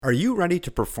Are you ready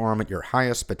to perform at your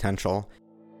highest potential?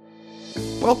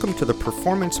 Welcome to the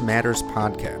Performance Matters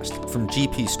podcast from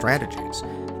GP Strategies.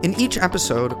 In each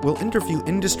episode, we'll interview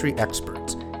industry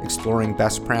experts, exploring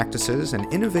best practices and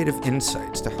innovative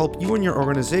insights to help you and your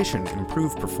organization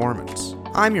improve performance.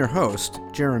 I'm your host,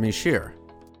 Jeremy Shear.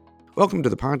 Welcome to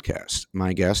the podcast.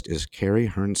 My guest is Carrie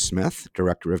Hearn-Smith,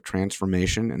 Director of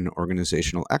Transformation and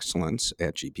Organizational Excellence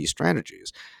at GP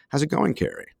Strategies. How's it going,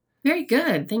 Carrie? Very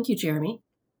good. Thank you, Jeremy.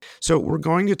 So we're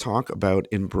going to talk about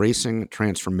embracing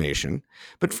transformation,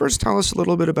 but first tell us a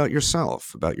little bit about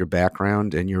yourself, about your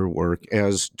background and your work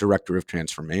as Director of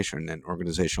Transformation and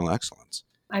Organizational Excellence.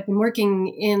 I've been working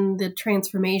in the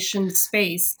transformation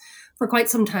space for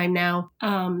quite some time now.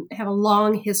 I have a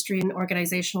long history in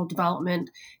organizational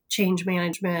development, change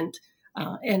management,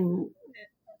 and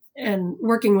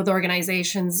working with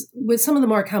organizations with some of the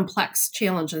more complex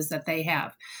challenges that they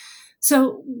have.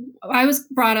 So I was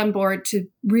brought on board to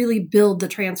really build the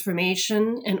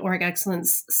transformation and org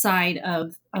excellence side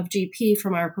of GP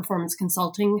from our performance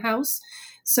consulting house.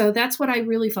 So that's what I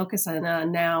really focus on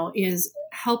now is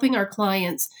helping our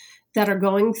clients that are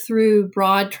going through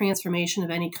broad transformation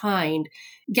of any kind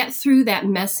get through that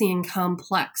messy and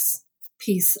complex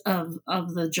piece of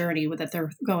the journey that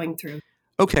they're going through.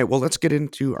 Okay, well, let's get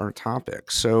into our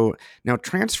topic. So now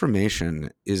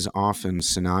transformation is often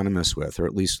synonymous with, or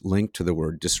at least linked to the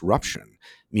word disruption,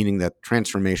 meaning that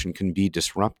transformation can be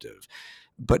disruptive.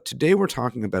 But today we're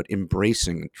talking about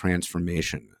embracing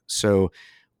transformation. So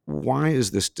why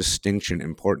is this distinction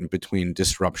important between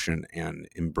disruption and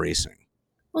embracing?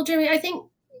 Well, Jeremy, I think,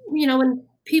 when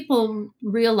people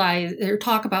realize or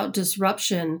talk about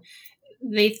disruption,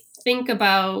 they think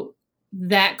about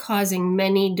that causing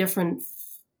many different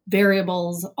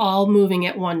variables all moving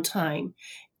at one time.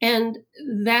 And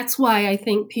that's why I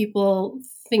think people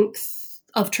think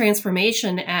of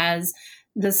transformation as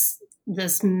this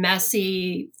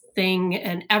messy thing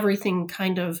and everything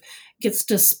kind of gets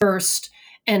dispersed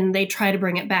and they try to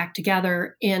bring it back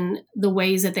together in the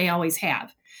ways that they always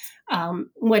have.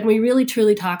 When we really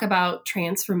truly talk about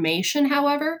transformation,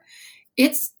 however,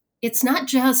 it's not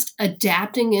just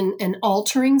adapting and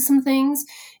altering some things.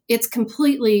 It's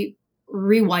completely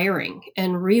rewiring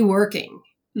and reworking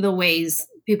the ways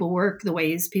people work, the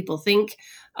ways people think,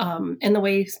 and the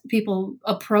ways people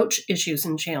approach issues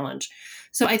and challenge.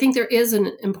 So I think there is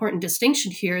an important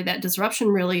distinction here that disruption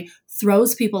really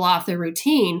throws people off their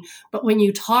routine. But when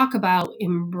you talk about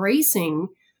embracing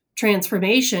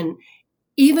transformation,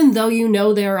 even though you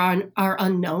know there are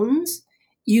unknowns,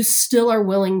 you still are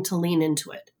willing to lean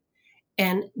into it.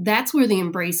 And that's where the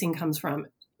embracing comes from.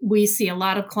 We see a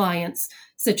lot of clients'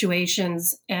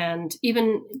 situations and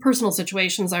even personal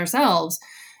situations ourselves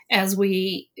as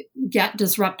we get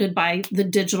disrupted by the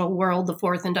digital world, the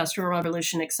fourth industrial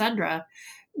revolution, et cetera.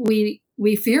 We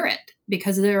fear it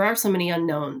because there are so many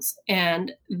unknowns.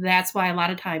 And that's why a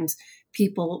lot of times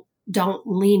people don't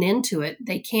lean into it.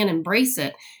 They can't embrace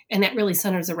it. And that really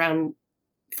centers around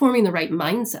forming the right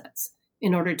mindsets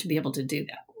in order to be able to do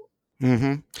that.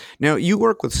 Mm-hmm. Now, you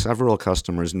work with several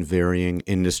customers in varying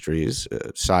industries,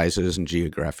 sizes, and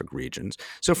geographic regions.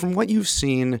 So from what you've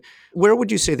seen, where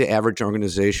would you say the average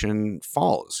organization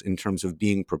falls in terms of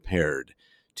being prepared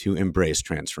to embrace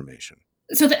transformation?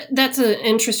 So that's an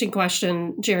interesting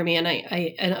question, Jeremy, and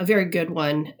a very good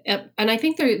one. And I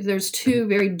think there's two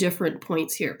very different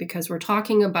points here because we're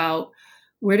talking about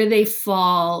where do they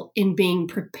fall in being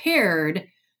prepared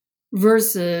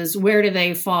versus where do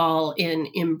they fall in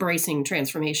embracing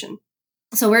transformation.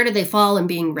 So where do they fall in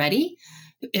being ready?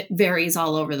 It varies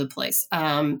all over the place.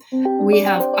 I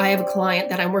have a client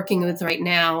that I'm working with right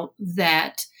now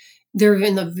that they're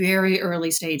in the very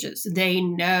early stages. They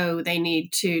know they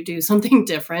need to do something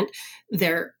different.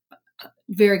 They're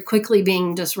very quickly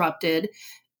being disrupted,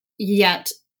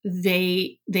 yet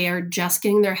they are just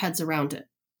getting their heads around it.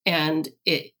 And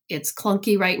it's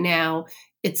clunky right now.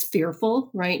 It's fearful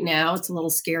right now. It's a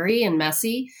little scary and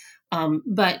messy.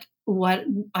 But what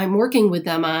I'm working with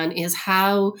them on is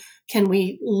how can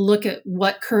we look at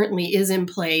what currently is in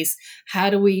place? How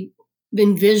do we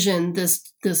envision this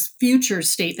future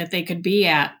state that they could be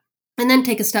at? And then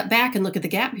take a step back and look at the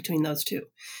gap between those two.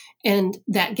 And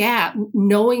that gap,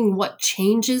 knowing what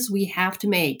changes we have to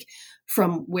make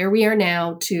from where we are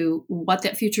now to what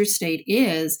that future state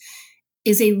is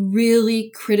a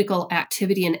really critical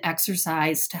activity and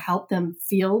exercise to help them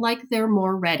feel like they're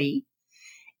more ready.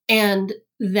 And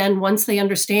then once they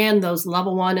understand those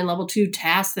level 1 and level 2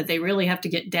 tasks that they really have to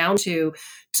get down to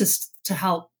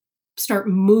help start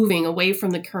moving away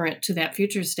from the current to that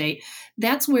future state,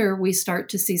 that's where we start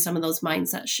to see some of those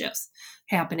mindset shifts.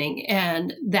 happening.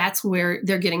 And that's where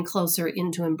they're getting closer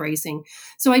into embracing.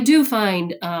 So I do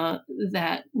find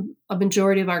that a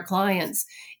majority of our clients,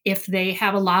 if they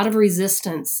have a lot of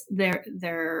resistance,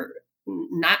 they're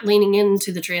not leaning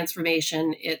into the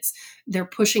transformation. They're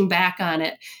pushing back on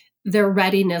it. Their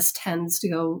readiness tends to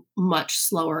go much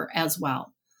slower as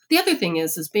well. The other thing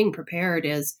is being prepared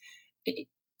is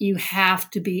you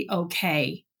have to be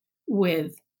okay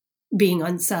with being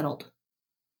unsettled.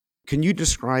 Can you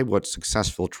describe what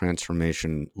successful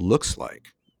transformation looks like?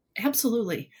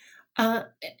 Absolutely.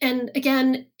 And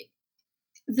again,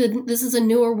 this is a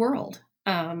newer world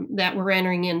that we're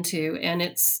entering into, and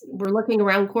we're looking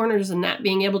around corners and not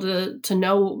being able to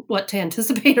know what to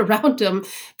anticipate around them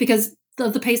because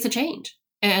of the pace of change.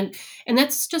 And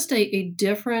that's just a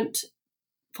different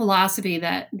philosophy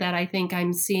that I think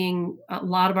I'm seeing a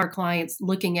lot of our clients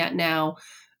looking at now,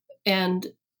 and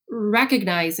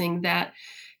recognizing that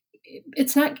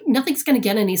nothing's going to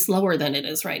get any slower than it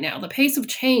is right now. The pace of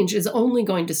change is only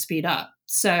going to speed up.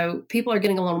 So people are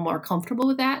getting a little more comfortable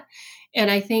with that.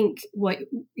 And I think what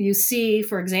you see,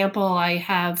 for example, I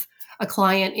have a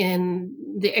client in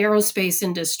the aerospace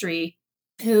industry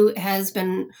who has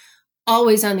been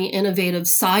always on the innovative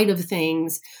side of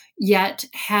things, yet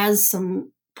has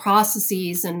some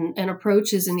processes and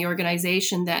approaches in the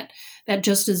organization that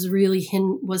just is really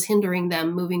was hindering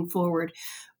them moving forward.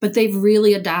 But they've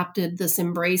really adopted this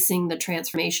embracing the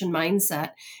transformation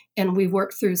mindset. And we've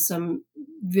worked through some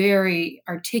very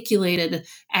articulated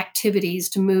activities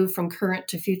to move from current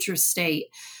to future state.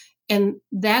 And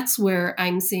that's where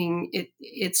I'm seeing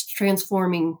it's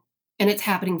transforming, and it's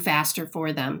happening faster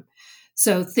for them.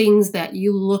 So things that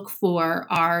you look for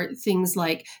are things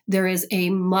like there is a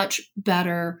much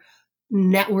better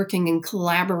networking and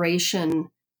collaboration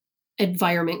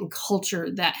environment and culture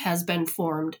that has been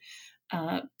formed.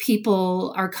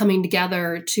 People are coming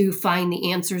together to find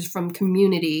the answers from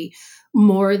community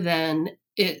more than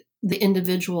the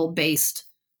individual based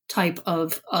type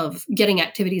of getting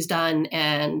activities done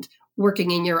and working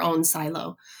in your own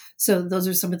silo. So those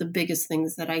are some of the biggest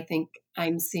things that I think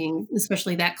I'm seeing,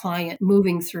 especially that client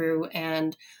moving through,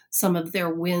 and some of their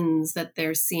wins that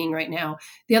they're seeing right now.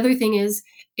 The other thing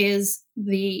is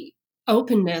the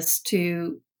openness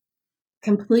to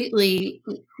completely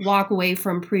walk away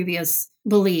from previous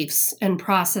beliefs and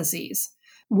processes,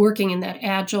 working in that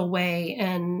agile way,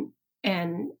 and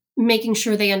making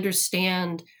sure they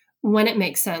understand when it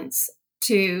makes sense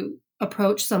to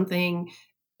approach something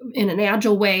in an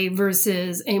agile way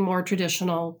versus a more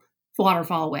traditional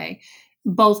waterfall way.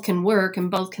 Both can work and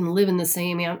both can live in the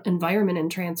same environment in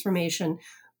transformation,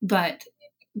 but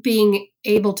being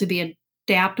able to be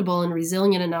adaptable and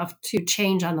resilient enough to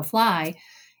change on the fly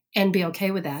and be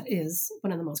okay with that is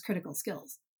one of the most critical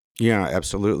skills. Yeah,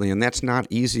 absolutely. And that's not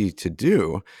easy to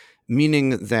do,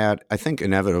 meaning that I think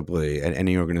inevitably at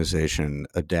any organization,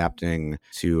 adapting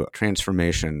to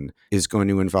transformation is going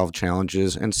to involve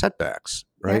challenges and setbacks,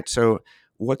 right? Yeah. So,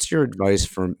 what's your advice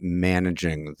for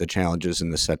managing the challenges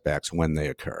and the setbacks when they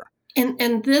occur?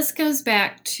 And this goes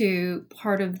back to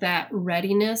part of that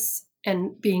readiness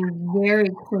and being very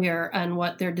clear on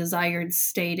what their desired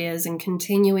state is and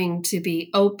continuing to be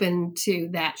open to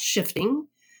that shifting.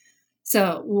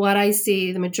 So what I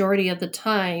see the majority of the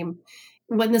time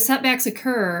when the setbacks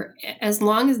occur, as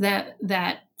long as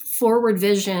that forward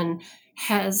vision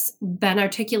has been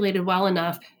articulated well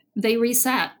enough, they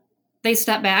reset. They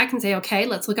step back and say, okay,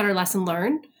 let's look at our lesson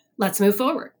learned. Let's move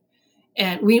forward.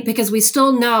 And because we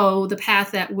still know the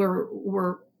path that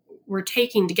we're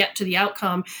taking to get to the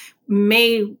outcome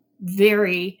may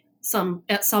vary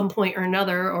at some point or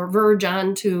another, or verge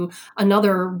on to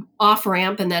another off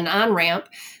ramp and then on ramp.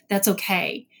 That's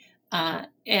okay.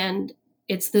 And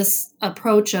it's this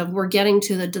approach of we're getting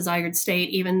to the desired state,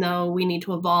 even though we need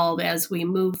to evolve as we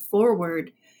move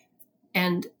forward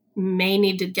and may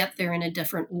need to get there in a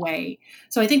different way.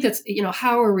 So I think that's,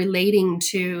 how we're relating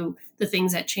to the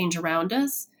things that change around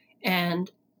us,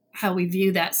 and how we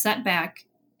view that setback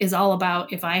is all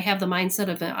about, if I have the mindset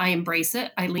of I embrace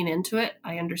it, I lean into it,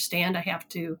 I understand I have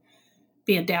to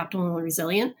be adaptable and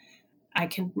resilient, I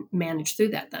can manage through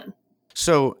that then.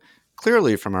 So,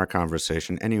 clearly from our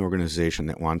conversation, any organization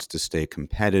that wants to stay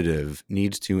competitive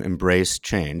needs to embrace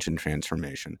change and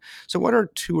transformation. So, what are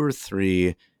 2 or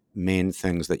 3 main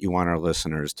things that you want our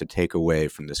listeners to take away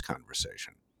from this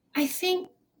conversation? I think,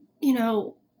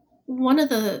 one of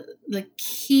the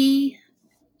key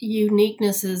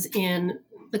uniquenesses in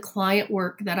the client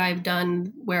work that I've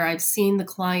done, where I've seen the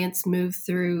clients move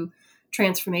through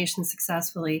transformation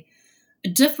successfully, a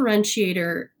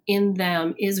differentiator in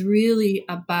them is really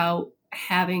about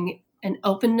having an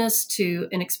openness to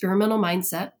an experimental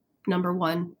mindset, number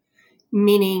one,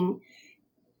 meaning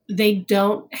they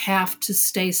don't have to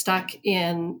stay stuck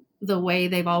in the way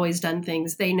they've always done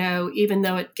things. They know, even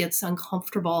though it gets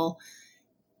uncomfortable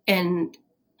and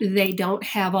they don't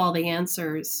have all the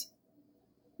answers,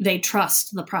 they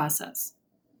trust the process.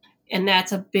 And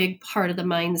that's a big part of the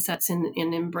mindsets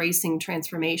in embracing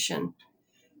transformation.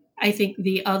 I think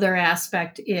the other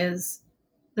aspect is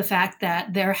the fact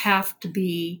that there have to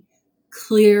be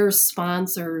clear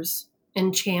sponsors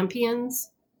and champions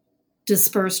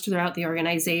dispersed throughout the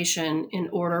organization in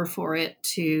order for it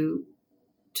to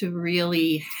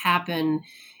really happen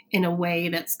in a way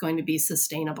that's going to be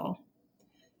sustainable.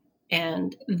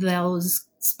 And those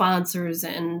sponsors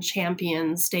and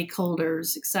champions,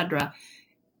 stakeholders, etc.,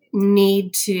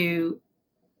 need to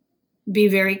be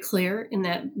very clear in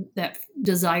that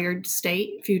desired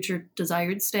state, future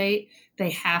desired state. They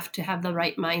have to have the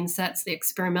right mindsets, the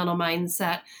experimental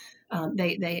mindset.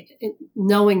 They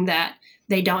knowing that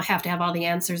they don't have to have all the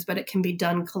answers, but it can be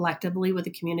done collectively with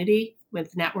the community,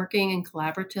 with networking and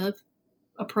collaborative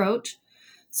approach.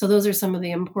 So those are some of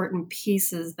the important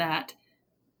pieces that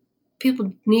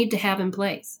people need to have in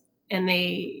place. And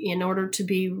in order to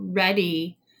be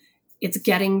ready, it's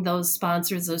getting those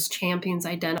sponsors, those champions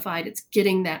identified. It's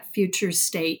getting that future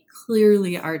state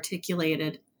clearly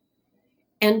articulated.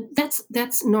 And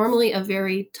that's normally a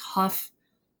very tough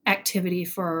activity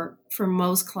for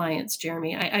most clients,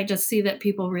 Jeremy. I just see that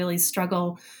people really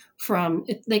struggle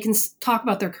they can talk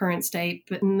about their current state,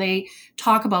 but they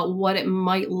talk about what it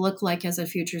might look like as a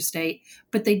future state,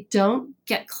 but they don't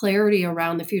get clarity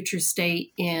around the future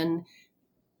state in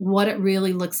what it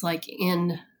really looks like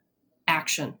in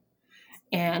action.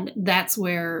 And that's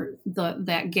where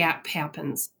that gap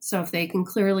happens. So if they can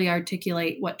clearly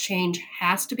articulate what change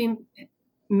has to be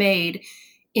made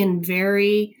in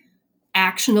very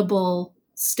actionable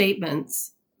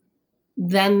statements,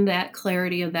 then that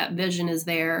clarity of that vision is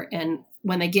there. And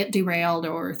when they get derailed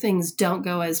or things don't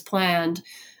go as planned,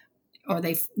 or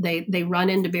they run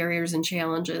into barriers and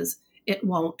challenges, it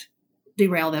won't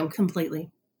derail them completely.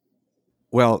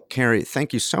 Well, Carrie,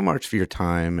 thank you so much for your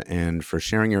time and for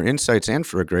sharing your insights and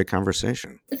for a great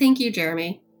conversation. Thank you,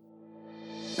 Jeremy.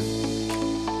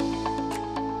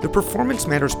 The Performance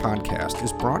Matters podcast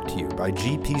is brought to you by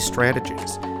GP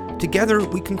Strategies. Together,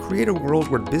 we can create a world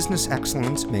where business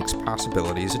excellence makes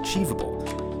possibilities achievable.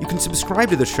 You can subscribe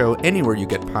to the show anywhere you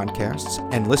get podcasts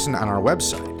and listen on our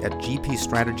website at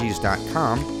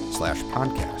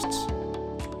gpstrategies.com/podcasts.